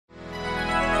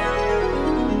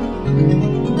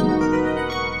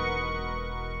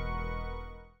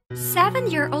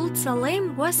7-year-old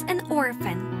Salim was an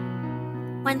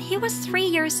orphan. When he was 3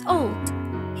 years old,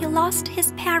 he lost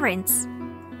his parents.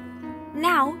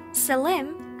 Now,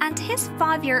 Salim and his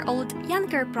 5-year-old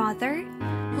younger brother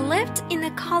lived in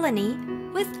a colony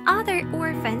with other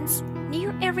orphans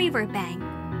near a riverbank.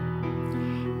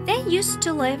 They used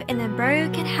to live in a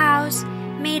broken house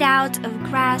made out of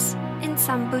grass and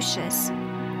some bushes.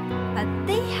 But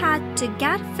they had to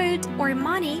get food or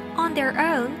money on their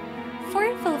own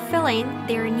for fulfilling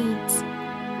their needs.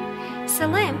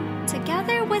 Salim,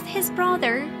 together with his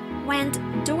brother, went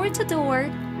door to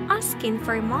door asking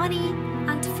for money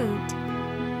and food.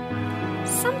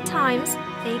 Sometimes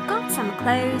they got some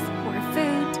clothes or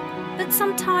food, but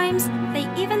sometimes they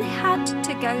even had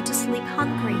to go to sleep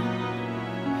hungry.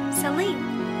 Salim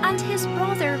and his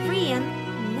brother Rian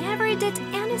never did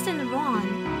anything wrong,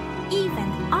 even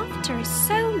after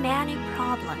so many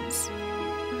problems.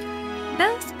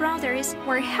 Both brothers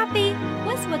were happy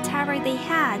with whatever they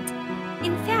had.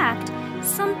 In fact,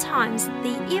 sometimes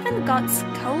they even got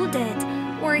scolded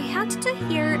or had to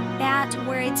hear bad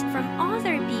words from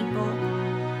other people.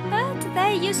 But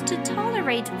they used to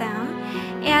tolerate them,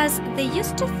 as they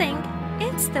used to think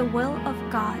it's the will of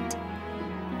God.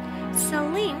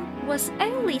 Salim was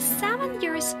only 7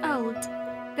 years old,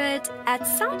 but at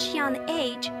such young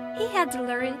age, he had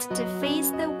learned to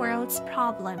face the world's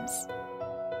problems.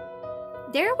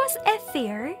 There was a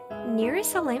fair near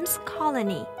Salim's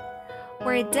colony,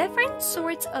 where different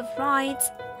sorts of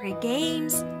rides or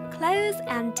games, clothes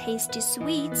and tasty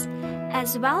sweets,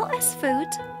 as well as food,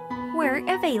 were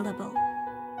available.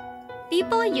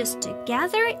 People used to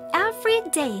gather every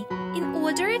day in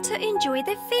order to enjoy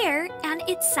the fair and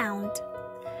its sound.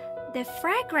 The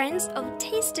fragrance of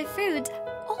tasty food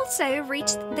also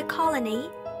reached the colony,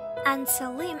 and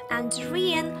Salim and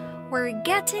Rian were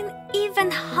getting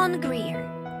even hungrier.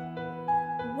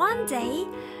 One day,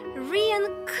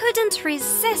 Rian couldn't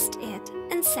resist it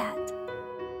and said,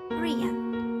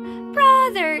 "Rian,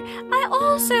 brother, I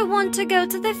also want to go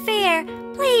to the fair.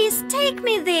 Please take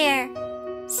me there."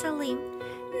 Salim,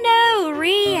 "No,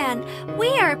 Rian, we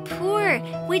are poor.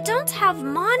 We don't have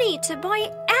money to buy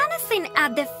anything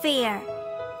at the fair."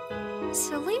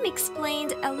 Salim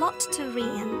explained a lot to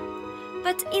Rian,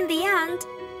 but in the end,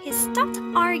 he stopped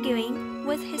arguing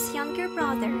with his younger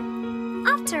brother.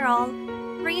 After all,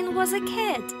 Rian was a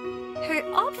kid who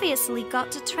obviously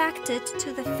got attracted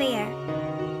to the fair.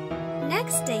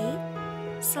 Next day,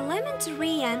 Salim and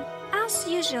Rian, as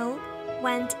usual,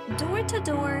 went door to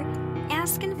door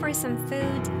asking for some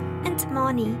food and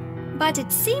money. But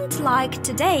it seemed like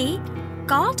today,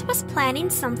 God was planning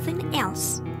something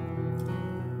else.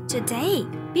 Today,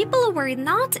 people were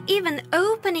not even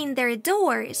opening their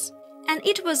doors, and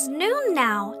it was noon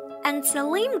now, and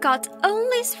Salim got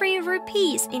only 3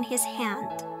 rupees in his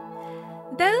hand.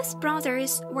 Both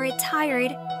brothers were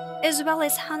tired as well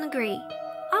as hungry.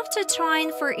 After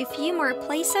trying for a few more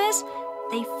places,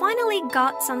 they finally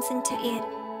got something to eat.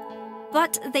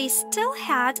 But they still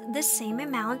had the same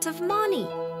amount of money.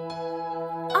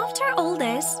 After all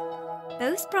this,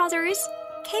 both brothers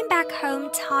came back home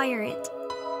tired.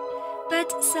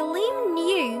 But Salim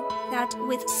knew that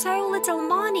with so little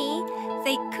money,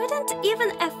 they couldn't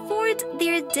even afford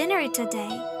their dinner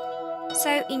today.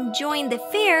 So enjoying the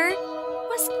fair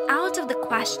was out of the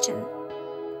question.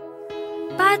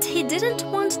 But he didn't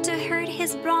want to hurt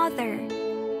his brother.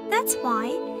 That's why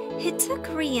he took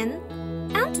Rian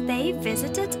and they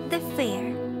visited the fair.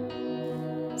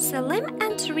 Salim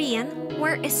and Rian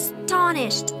were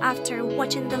astonished after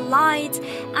watching the lights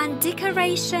and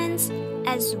decorations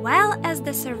as well as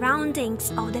the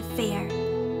surroundings of the fair.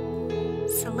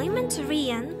 Salim and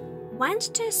Rian went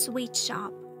to a sweet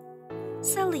shop.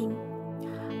 Salim,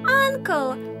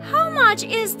 "Uncle, how much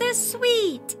is this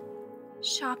sweet?"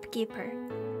 Shopkeeper,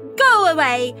 "Go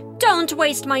away! Don't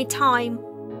waste my time!"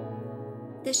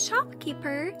 The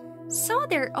shopkeeper saw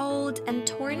their old and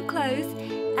torn clothes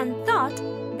and thought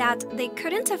that they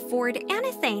couldn't afford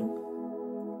anything.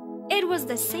 It was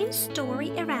the same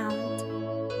story around.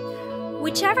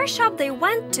 Whichever shop they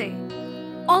went to,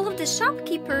 all of the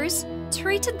shopkeepers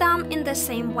treated them in the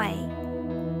same way.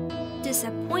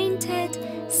 Disappointed,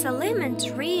 Salim and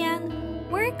Rian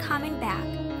were coming back,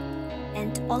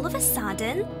 and all of a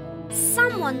sudden,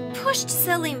 someone pushed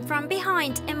Salim from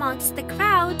behind amongst the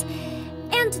crowd,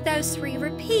 and those 3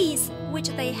 rupees which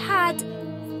they had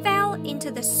fell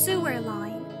into the sewer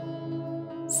line.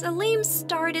 Salim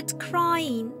started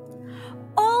crying.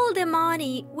 All the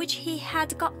money which he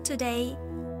had got today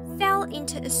fell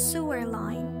into a sewer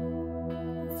line.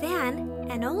 Then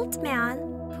an old man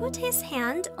put his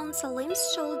hand on Salim's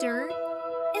shoulder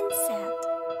and said,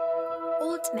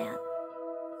 "Old man,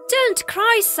 don't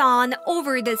cry, son,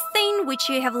 over the thing which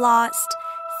you have lost.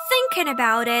 Thinking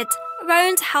about it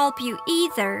won't help you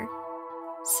either."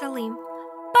 Salim,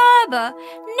 "Baba,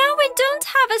 now we don't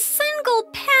have a single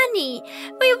penny.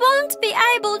 We won't be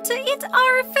able to eat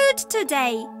our food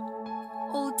today."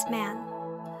 Old man,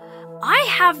 "I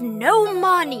have no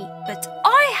money, but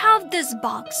I have this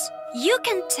box. You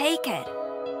can take it."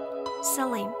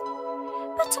 Salim,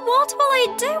 "But what will I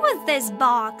do with this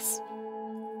box?"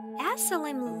 As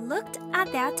Salim looked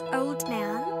at that old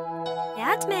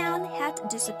man had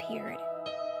disappeared.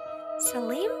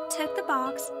 Salim took the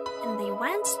box and they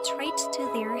went straight to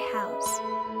their house.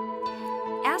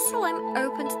 As Salim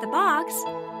opened the box,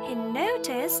 he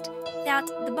noticed that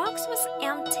the box was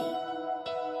empty.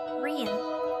 Rian,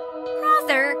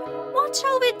 "Brother, what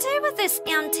shall we do with this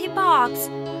empty box?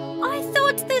 I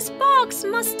thought this box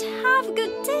must have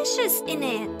good dishes in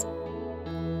it."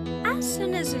 As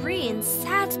soon as Rian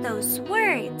said those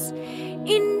words,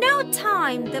 in no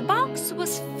time the box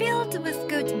was filled with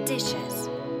good dishes.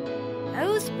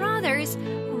 Both brothers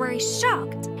were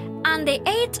shocked, and they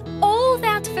ate all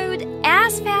that food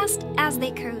as fast as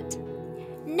they could.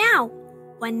 Now,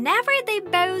 whenever they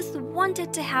both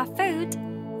wanted to have food,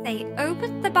 they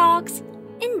opened the box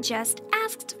and just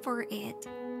asked for it.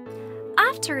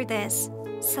 After this,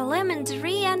 Salim and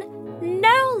Rian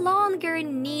no longer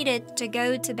needed to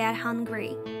go to bed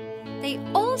hungry. They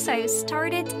also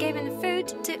started giving food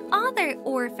to other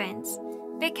orphans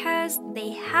because they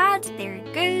had their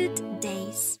good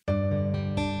days.